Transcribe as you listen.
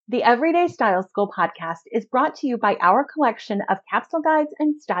The Everyday Style School podcast is brought to you by our collection of capsule guides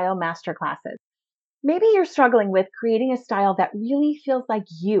and style masterclasses. Maybe you're struggling with creating a style that really feels like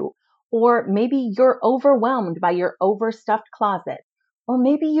you, or maybe you're overwhelmed by your overstuffed closet, or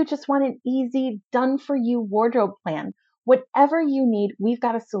maybe you just want an easy, done-for-you wardrobe plan. Whatever you need, we've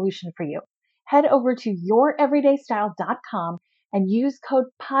got a solution for you. Head over to youreverydaystyle.com and use code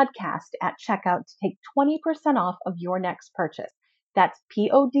PODCAST at checkout to take 20% off of your next purchase. That's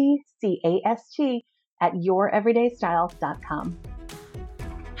PODCAST at youreverydaystyle.com.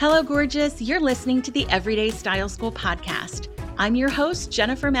 Hello, gorgeous. You're listening to the Everyday Style School podcast. I'm your host,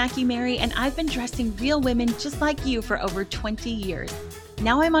 Jennifer Mackey-Mary, and I've been dressing real women just like you for over 20 years.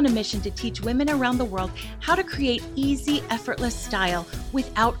 Now I'm on a mission to teach women around the world how to create easy, effortless style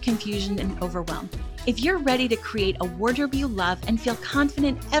without confusion and overwhelm. If you're ready to create a wardrobe you love and feel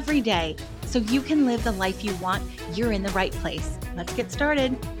confident every day so you can live the life you want, you're in the right place. Let's get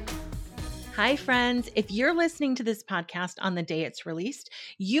started. Hi, friends. If you're listening to this podcast on the day it's released,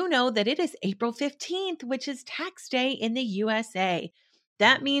 you know that it is April 15th, which is tax day in the USA.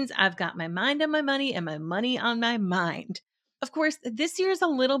 That means I've got my mind on my money and my money on my mind. Of course, this year is a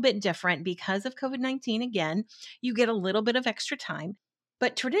little bit different because of COVID-19 again. You get a little bit of extra time.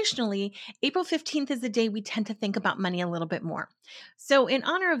 But traditionally, April 15th is the day we tend to think about money a little bit more. So in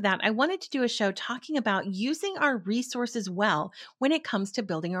honor of that, I wanted to do a show talking about using our resources well when it comes to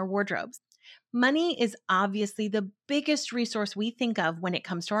building our wardrobes. Money is obviously the biggest resource we think of when it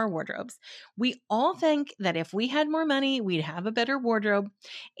comes to our wardrobes. We all think that if we had more money, we'd have a better wardrobe.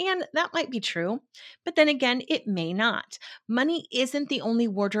 And that might be true. But then again, it may not. Money isn't the only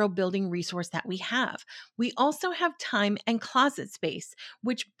wardrobe building resource that we have. We also have time and closet space,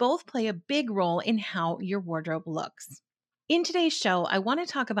 which both play a big role in how your wardrobe looks. In today's show, I want to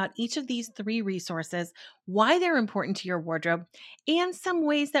talk about each of these three resources, why they're important to your wardrobe, and some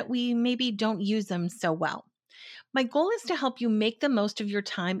ways that we maybe don't use them so well. My goal is to help you make the most of your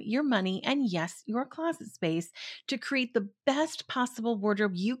time, your money, and yes, your closet space to create the best possible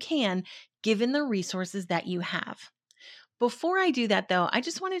wardrobe you can given the resources that you have. Before I do that, though, I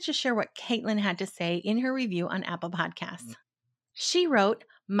just wanted to share what Caitlin had to say in her review on Apple Podcasts. She wrote,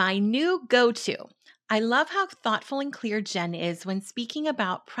 "My new go-to. I love how thoughtful and clear Jen is when speaking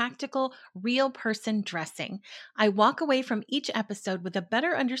about practical, real person dressing. I walk away from each episode with a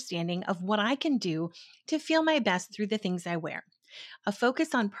better understanding of what I can do to feel my best through the things I wear. A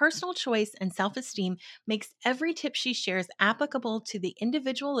focus on personal choice and self-esteem makes every tip she shares applicable to the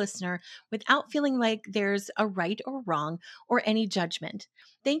individual listener without feeling like there's a right or wrong or any judgment.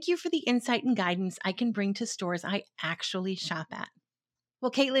 Thank you for the insight and guidance I can bring to stores I actually shop at." Well,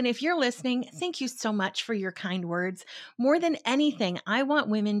 Caitlin, if you're listening, thank you so much for your kind words. More than anything, I want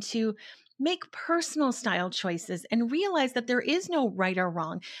women to make personal style choices and realize that there is no right or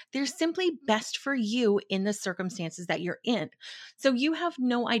wrong. There's simply best for you in the circumstances that you're in. So you have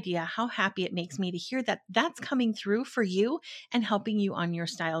no idea how happy it makes me to hear that that's coming through for you and helping you on your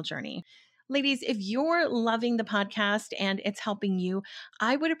style journey. Ladies, if you're loving the podcast and it's helping you,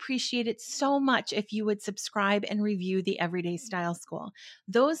 I would appreciate it so much if you would subscribe and review the Everyday Style School.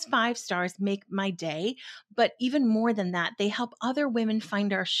 Those 5 stars make my day, but even more than that, they help other women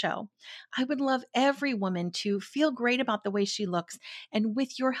find our show. I would love every woman to feel great about the way she looks, and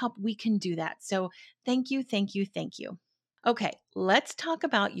with your help, we can do that. So thank you, thank you, thank you. Okay, let's talk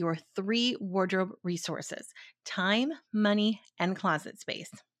about your 3 wardrobe resources: time, money, and closet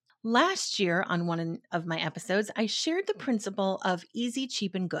space. Last year, on one of my episodes, I shared the principle of easy,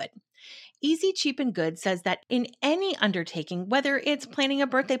 cheap, and good. Easy, cheap, and good says that in any undertaking, whether it's planning a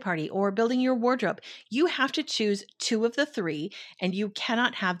birthday party or building your wardrobe, you have to choose 2 of the 3, and you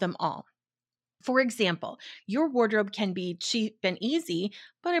cannot have them all. For example, your wardrobe can be cheap and easy,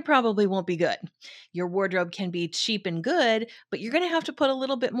 but it probably won't be good. Your wardrobe can be cheap and good, but you're going to have to put a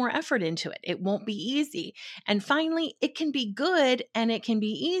little bit more effort into it. It won't be easy. And finally, it can be good and it can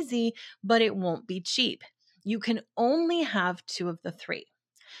be easy, but it won't be cheap. You can only have 2 of the 3.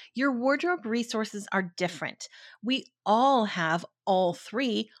 Your wardrobe resources are different. We all have all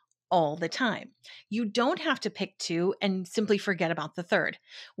 3 all the time. You don't have to pick 2 and simply forget about the third.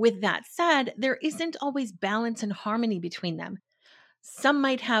 With that said, there isn't always balance and harmony between them. Some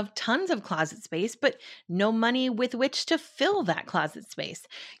might have tons of closet space, but no money with which to fill that closet space.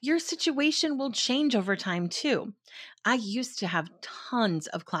 Your situation will change over time too. I used to have tons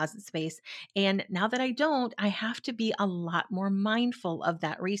of closet space, and now that I don't, I have to be a lot more mindful of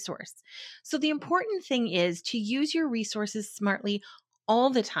that resource. So the important thing is to use your resources smartly all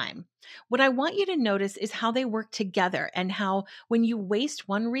the time. What I want you to notice is how they work together and how when you waste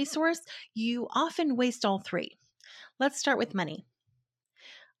one resource, you often waste all 3. Let's start with money.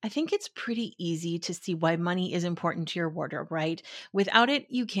 I think it's pretty easy to see why money is important to your wardrobe, right? Without it,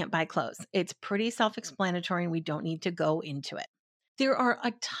 you can't buy clothes. It's pretty self explanatory and we don't need to go into it. There are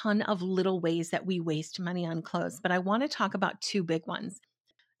a ton of little ways that we waste money on clothes, but I want to talk about two big ones.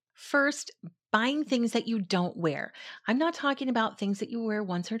 First, buying things that you don't wear. I'm not talking about things that you wear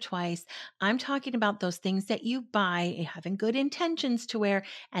once or twice. I'm talking about those things that you buy having good intentions to wear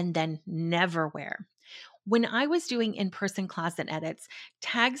and then never wear. When I was doing in person closet edits,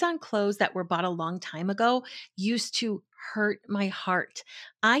 tags on clothes that were bought a long time ago used to hurt my heart.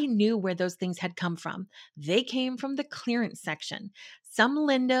 I knew where those things had come from. They came from the clearance section. Some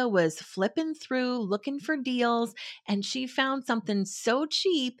Linda was flipping through looking for deals, and she found something so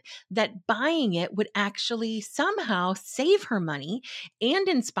cheap that buying it would actually somehow save her money and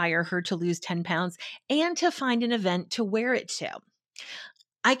inspire her to lose 10 pounds and to find an event to wear it to.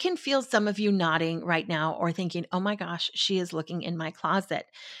 I can feel some of you nodding right now or thinking, oh my gosh, she is looking in my closet.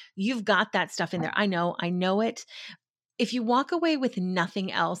 You've got that stuff in there. I know it. If you walk away with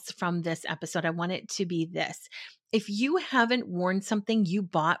nothing else from this episode, I want it to be this. If you haven't worn something you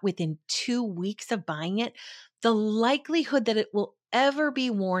bought within 2 weeks of buying it, the likelihood that it will ever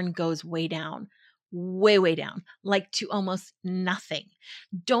be worn goes way down. Way down, like to almost nothing.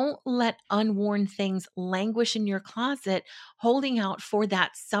 Don't let unworn things languish in your closet, holding out for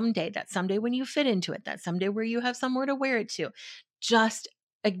that someday when you fit into it, that someday where you have somewhere to wear it to. Just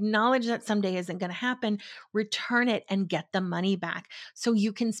acknowledge that someday isn't going to happen, return it and get the money back so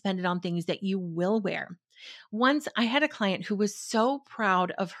you can spend it on things that you will wear. Once I had a client who was so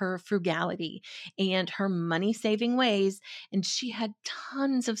proud of her frugality and her money saving ways, and she had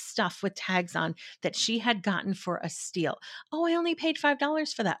tons of stuff with tags on that she had gotten for a steal. Oh, I only paid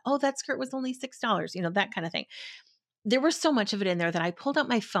 $5 for that. Oh, that skirt was only $6, that kind of thing. There was so much of it in there that I pulled out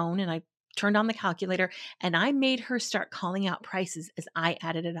my phone and I turned on the calculator and I made her start calling out prices as I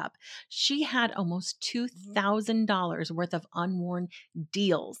added it up. She had almost $2,000 worth of unworn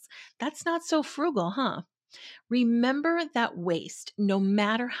deals. That's not so frugal, huh? Remember that waste, no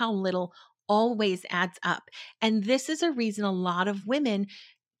matter how little, always adds up. And this is a reason a lot of women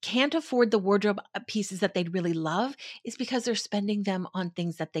can't afford the wardrobe pieces that they'd really love, is because they're spending them on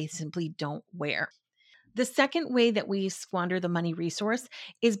things that they simply don't wear. The second way that we squander the money resource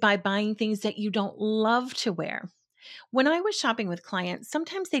is by buying things that you don't love to wear. When I was shopping with clients,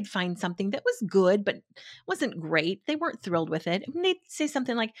 sometimes they'd find something that was good, but wasn't great. They weren't thrilled with it. And they'd say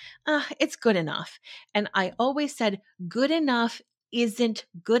something like, it's good enough. And I always said, good enough isn't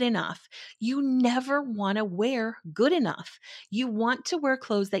good enough. You never want to wear good enough. You want to wear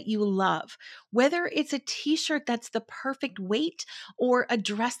clothes that you love, whether it's a t-shirt that's the perfect weight or a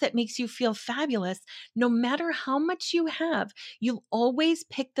dress that makes you feel fabulous. No matter how much you have, you'll always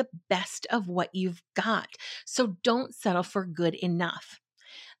pick the best of what you've got. So don't settle for good enough.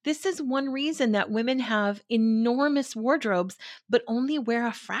 This is one reason that women have enormous wardrobes, but only wear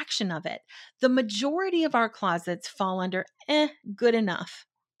a fraction of it. The majority of our closets fall under good enough.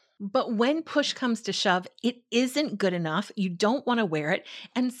 But when push comes to shove, it isn't good enough. You don't want to wear it.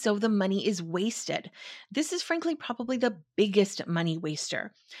 And so the money is wasted. This is frankly probably the biggest money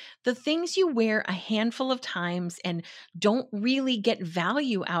waster. The things you wear a handful of times and don't really get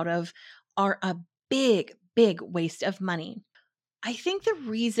value out of are a big waste of money. I think the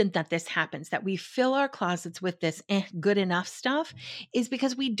reason that this happens, that we fill our closets with this good enough stuff, is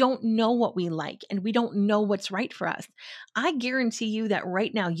because we don't know what we like and we don't know what's right for us. I guarantee you that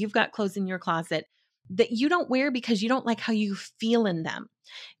right now you've got clothes in your closet that you don't wear because you don't like how you feel in them.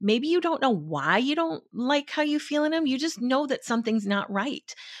 Maybe you don't know why you don't like how you feel in them. You just know that something's not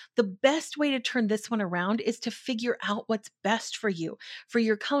right. The best way to turn this one around is to figure out what's best for you, for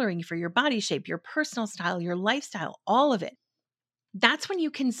your coloring, for your body shape, your personal style, your lifestyle, all of it. That's when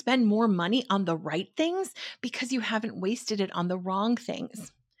you can spend more money on the right things because you haven't wasted it on the wrong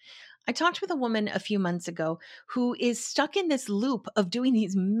things. I talked with a woman a few months ago who is stuck in this loop of doing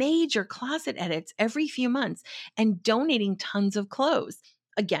these major closet edits every few months and donating tons of clothes.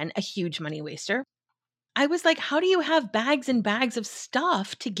 Again, a huge money waster. I was like, how do you have bags and bags of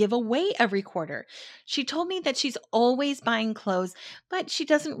stuff to give away every quarter? She told me that she's always buying clothes, but she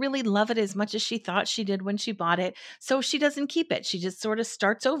doesn't really love it as much as she thought she did when she bought it. So she doesn't keep it. She just sort of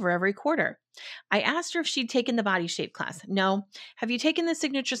starts over every quarter. I asked her if she'd taken the body shape class. No. Have you taken the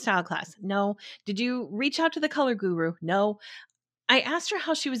signature style class? No. Did you reach out to the color guru? No. I asked her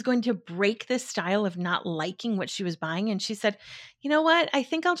how she was going to break this style of not liking what she was buying. And she said, you know what? I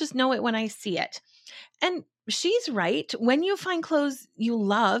think I'll just know it when I see it. And she's right. When you find clothes you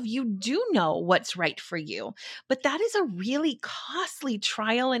love, you do know what's right for you. But that is a really costly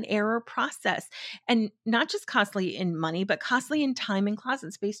trial and error process. And not just costly in money, but costly in time and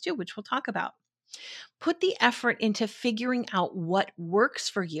closet space too, which we'll talk about. Put the effort into figuring out what works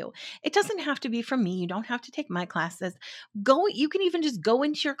for you. It doesn't have to be from me. You don't have to take my classes. You can even just go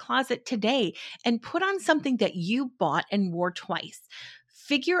into your closet today and put on something that you bought and wore twice.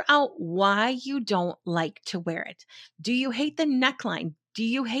 Figure out why you don't like to wear it. Do you hate the neckline? Do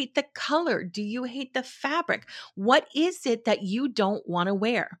you hate the color? Do you hate the fabric? What is it that you don't want to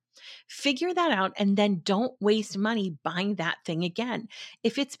wear? Figure that out and then don't waste money buying that thing again.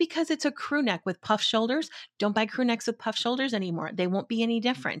 If it's because it's a crew neck with puff shoulders, don't buy crew necks with puff shoulders anymore. They won't be any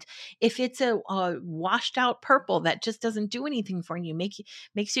different. If it's a washed out purple that just doesn't do anything for you,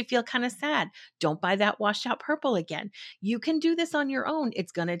 makes you feel kind of sad, don't buy that washed out purple again. You can do this on your own.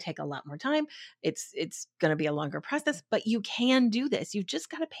 It's going to take a lot more time. It's going to be a longer process, but you can do this. You've just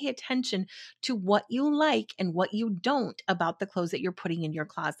got to pay attention to what you like and what you don't about the clothes that you're putting in your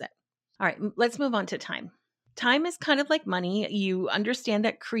closet. All right, let's move on to time. Time is kind of like money. You understand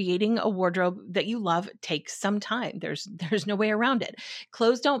that creating a wardrobe that you love takes some time. There's no way around it.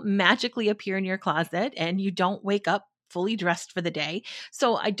 Clothes don't magically appear in your closet, and you don't wake up fully dressed for the day.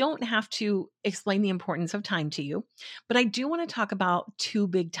 So I don't have to explain the importance of time to you, but I do want to talk about two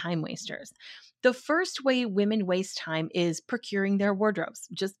big time wasters. The first way women waste time is procuring their wardrobes,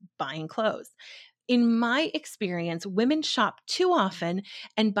 just buying clothes. In my experience, women shop too often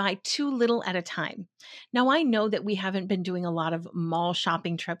and buy too little at a time. Now, I know that we haven't been doing a lot of mall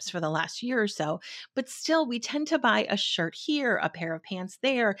shopping trips for the last year or so, but still, we tend to buy a shirt here, a pair of pants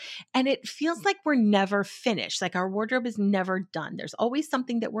there, and it feels like we're never finished, like our wardrobe is never done. There's always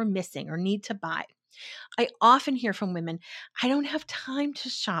something that we're missing or need to buy. I often hear from women, I don't have time to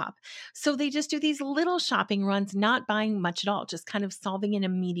shop. So they just do these little shopping runs, not buying much at all, just kind of solving an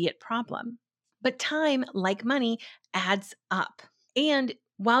immediate problem. But time, like money, adds up. And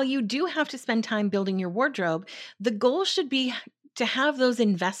while you do have to spend time building your wardrobe, the goal should be to have those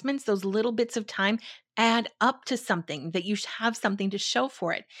investments, those little bits of time, add up to something that you have something to show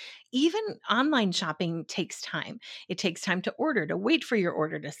for it. Even online shopping takes time. It takes time to order, to wait for your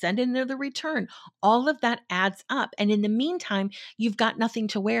order, to send in the return. All of that adds up. And in the meantime, you've got nothing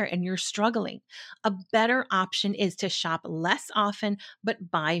to wear and you're struggling. A better option is to shop less often,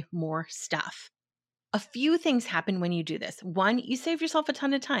 but buy more stuff. A few things happen when you do this. One, you save yourself a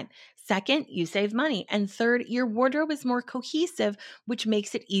ton of time. Second, you save money. And third, your wardrobe is more cohesive, which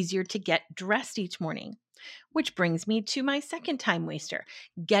makes it easier to get dressed each morning. Which brings me to my second time waster,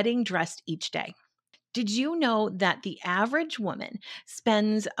 getting dressed each day. Did you know that the average woman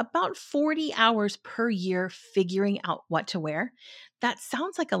spends about 40 hours per year figuring out what to wear? That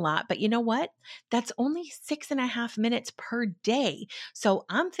sounds like a lot, but you know what? That's only 6.5 minutes per day. So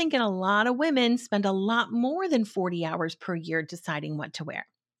I'm thinking a lot of women spend a lot more than 40 hours per year deciding what to wear.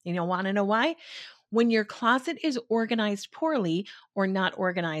 You want to know why? When your closet is organized poorly or not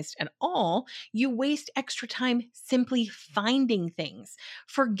organized at all, you waste extra time simply finding things.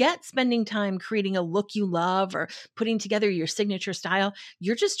 Forget spending time creating a look you love or putting together your signature style.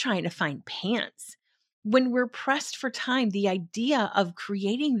 You're just trying to find pants. When we're pressed for time, the idea of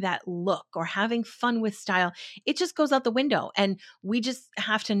creating that look or having fun with style, it just goes out the window, and we just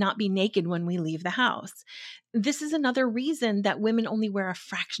have to not be naked when we leave the house. This is another reason that women only wear a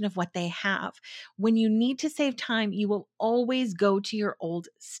fraction of what they have. When you need to save time, you will always go to your old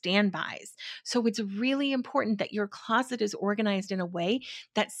standbys. So it's really important that your closet is organized in a way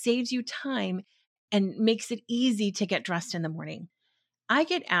that saves you time and makes it easy to get dressed in the morning. I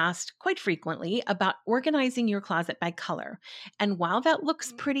get asked quite frequently about organizing your closet by color. And while that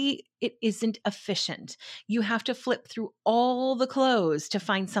looks pretty, it isn't efficient. You have to flip through all the clothes to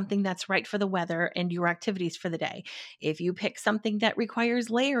find something that's right for the weather and your activities for the day. If you pick something that requires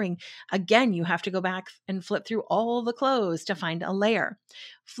layering, again, you have to go back and flip through all the clothes to find a layer.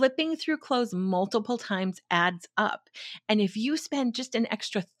 Flipping through clothes multiple times adds up. And if you spend just an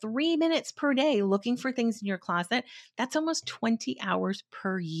extra 3 minutes per day looking for things in your closet, that's almost 20 hours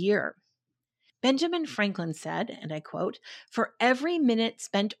per year. Benjamin Franklin said, and I quote, "For every minute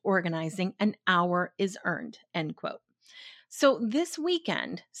spent organizing, an hour is earned," end quote. So this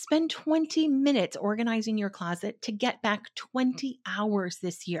weekend, spend 20 minutes organizing your closet to get back 20 hours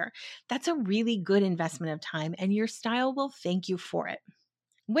this year. That's a really good investment of time, and your style will thank you for it.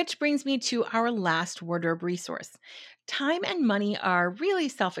 Which brings me to our last wardrobe resource. Time and money are really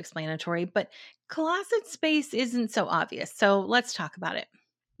self-explanatory, but closet space isn't so obvious. So let's talk about it.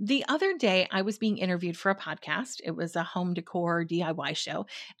 The other day, I was being interviewed for a podcast. It was a home decor DIY show,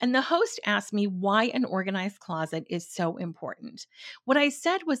 and the host asked me why an organized closet is so important. What I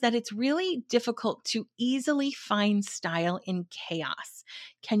said was that it's really difficult to easily find style in chaos.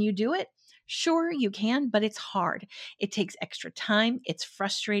 Can you do it? Sure, you can, but it's hard. It takes extra time. It's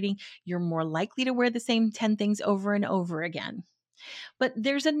frustrating. You're more likely to wear the same 10 things over and over again. But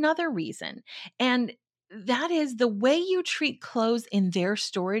there's another reason. And that is the way you treat clothes in their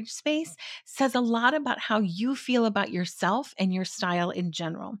storage space says a lot about how you feel about yourself and your style in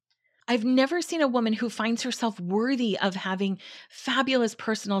general. I've never seen a woman who finds herself worthy of having fabulous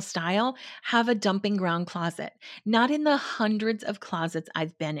personal style have a dumping ground closet, not in the hundreds of closets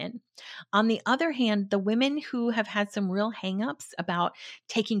I've been in. On the other hand, the women who have had some real hangups about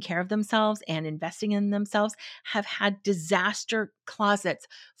taking care of themselves and investing in themselves have had disaster closets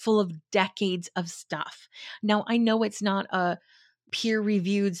full of decades of stuff. Now, I know it's not a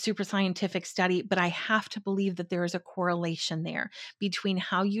peer-reviewed super scientific study, but I have to believe that there is a correlation there between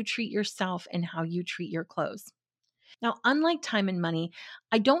how you treat yourself and how you treat your clothes. Now, unlike time and money,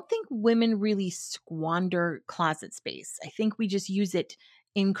 I don't think women really squander closet space. I think we just use it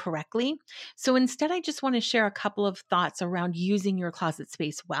incorrectly. So instead, I just want to share a couple of thoughts around using your closet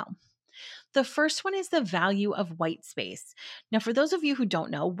space well. The first one is the value of white space. Now, for those of you who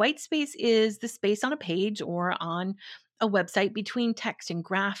don't know, white space is the space on a page or on a website between text and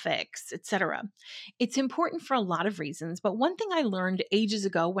graphics, etc. It's important for a lot of reasons, but one thing I learned ages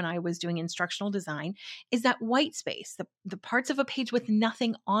ago when I was doing instructional design is that white space, the parts of a page with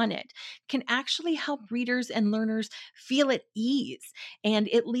nothing on it, can actually help readers and learners feel at ease, and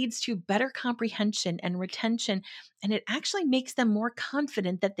it leads to better comprehension and retention, and it actually makes them more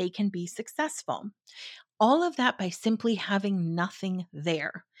confident that they can be successful. All of that by simply having nothing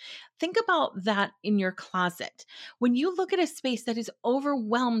there. Think about that in your closet. When you look at a space that is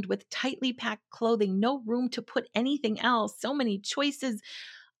overwhelmed with tightly packed clothing, no room to put anything else, so many choices,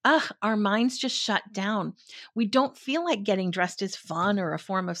 our minds just shut down. We don't feel like getting dressed is fun or a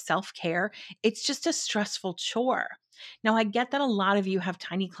form of self-care. It's just a stressful chore. Now, I get that a lot of you have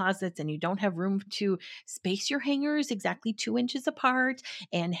tiny closets and you don't have room to space your hangers exactly 2 inches apart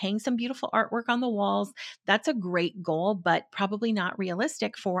and hang some beautiful artwork on the walls. That's a great goal, but probably not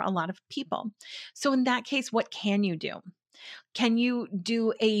realistic for a lot of people. So in that case, what can you do? Can you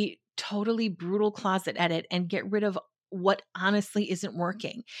do a totally brutal closet edit and get rid of what honestly isn't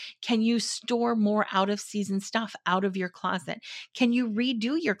working? Can you store more out of season stuff out of your closet? Can you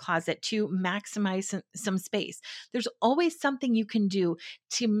redo your closet to maximize some space? There's always something you can do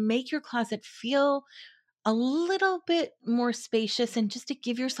to make your closet feel a little bit more spacious and just to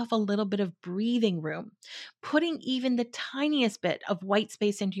give yourself a little bit of breathing room. Putting even the tiniest bit of white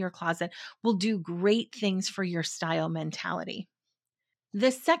space into your closet will do great things for your style mentality. The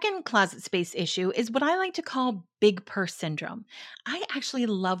second closet space issue is what I like to call big purse syndrome. I actually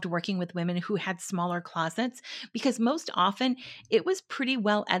loved working with women who had smaller closets because most often it was pretty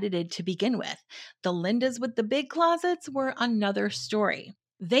well edited to begin with. The Lindas with the big closets were another story.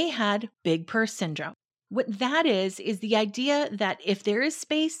 They had big purse syndrome. What that is the idea that if there is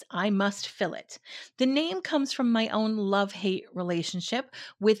space, I must fill it. The name comes from my own love-hate relationship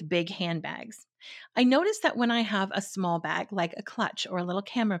with big handbags. I notice that when I have a small bag, like a clutch or a little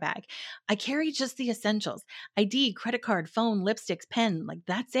camera bag, I carry just the essentials: ID, credit card, phone, lipsticks, pen, like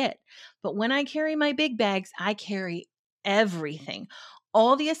that's it. But when I carry my big bags, I carry everything.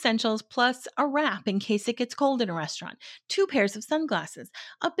 All the essentials plus a wrap in case it gets cold in a restaurant, 2 pairs of sunglasses,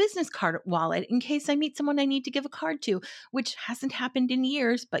 a business card wallet in case I meet someone I need to give a card to, which hasn't happened in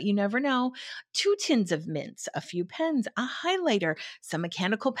years, but you never know, 2 tins of mints, a few pens, a highlighter, some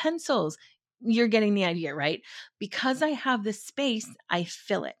mechanical pencils. You're getting the idea, right? Because I have the space, I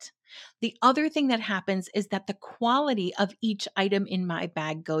fill it. The other thing that happens is that the quality of each item in my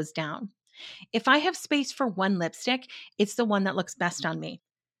bag goes down. If I have space for one lipstick, it's the one that looks best on me.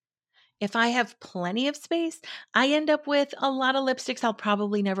 If I have plenty of space, I end up with a lot of lipsticks I'll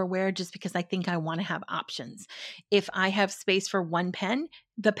probably never wear just because I think I want to have options. If I have space for one pen,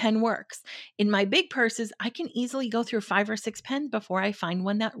 the pen works. In my big purses, I can easily go through 5 or 6 pens before I find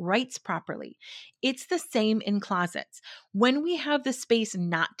one that writes properly. It's the same in closets. When we have the space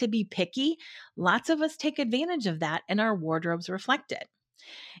not to be picky, lots of us take advantage of that and our wardrobes reflect it.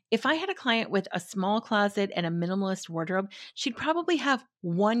 If I had a client with a small closet and a minimalist wardrobe, she'd probably have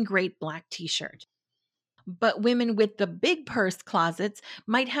one great black t-shirt. But women with the big purse closets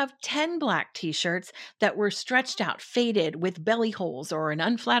might have 10 black t-shirts that were stretched out, faded, with belly holes or an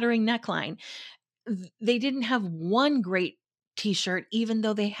unflattering neckline. They didn't have one great t-shirt, even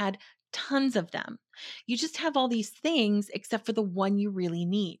though they had tons of them. You just have all these things except for the one you really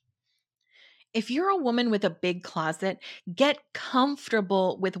need. If you're a woman with a big closet, get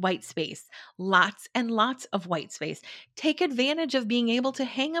comfortable with white space, lots and lots of white space. Take advantage of being able to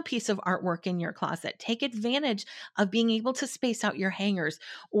hang a piece of artwork in your closet. Take advantage of being able to space out your hangers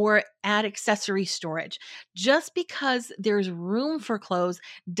or add accessory storage. Just because there's room for clothes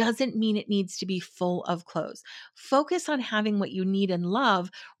doesn't mean it needs to be full of clothes. Focus on having what you need and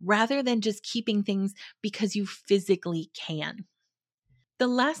love rather than just keeping things because you physically can. The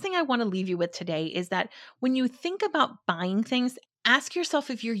last thing I want to leave you with today is that when you think about buying things, ask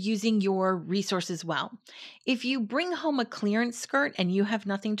yourself if you're using your resources well. If you bring home a clearance skirt and you have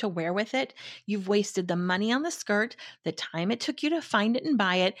nothing to wear with it, you've wasted the money on the skirt, the time it took you to find it and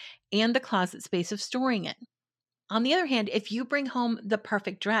buy it, and the closet space of storing it. On the other hand, if you bring home the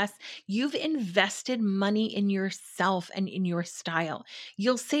perfect dress, you've invested money in yourself and in your style.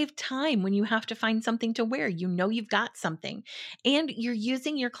 You'll save time when you have to find something to wear. You know you've got something. And you're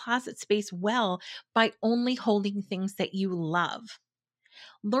using your closet space well by only holding things that you love.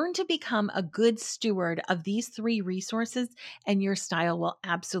 Learn to become a good steward of these 3 resources, and your style will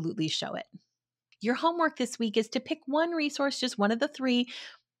absolutely show it. Your homework this week is to pick one resource, just one of the 3,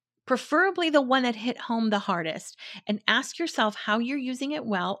 preferably the one that hit home the hardest, and ask yourself how you're using it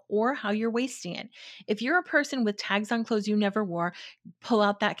well or how you're wasting it. If you're a person with tags on clothes you never wore, pull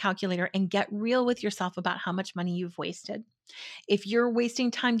out that calculator and get real with yourself about how much money you've wasted. If you're wasting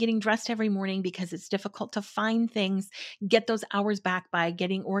time getting dressed every morning because it's difficult to find things, get those hours back by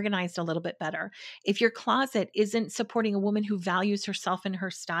getting organized a little bit better. If your closet isn't supporting a woman who values herself and her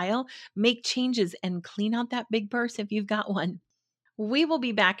style, make changes and clean out that big purse if you've got one. We will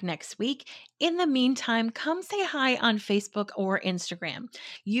be back next week. In the meantime, come say hi on Facebook or Instagram.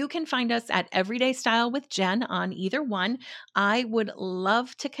 You can find us at Everyday Style with Jen on either one. I would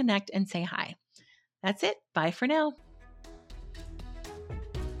love to connect and say hi. That's it. Bye for now.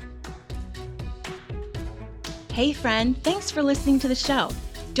 Hey friend, thanks for listening to the show.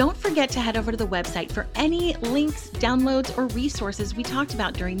 Don't forget to head over to the website for any links, downloads, or resources we talked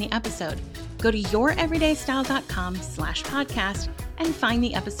about during the episode. Go to youreverydaystyle.com/podcast and find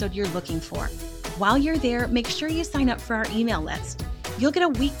the episode you're looking for. While you're there, make sure you sign up for our email list. You'll get a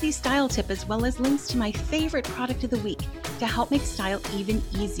weekly style tip as well as links to my favorite product of the week to help make style even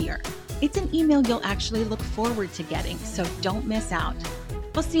easier. It's an email you'll actually look forward to getting, so don't miss out.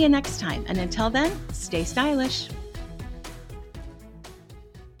 We'll see you next time, and until then, stay stylish.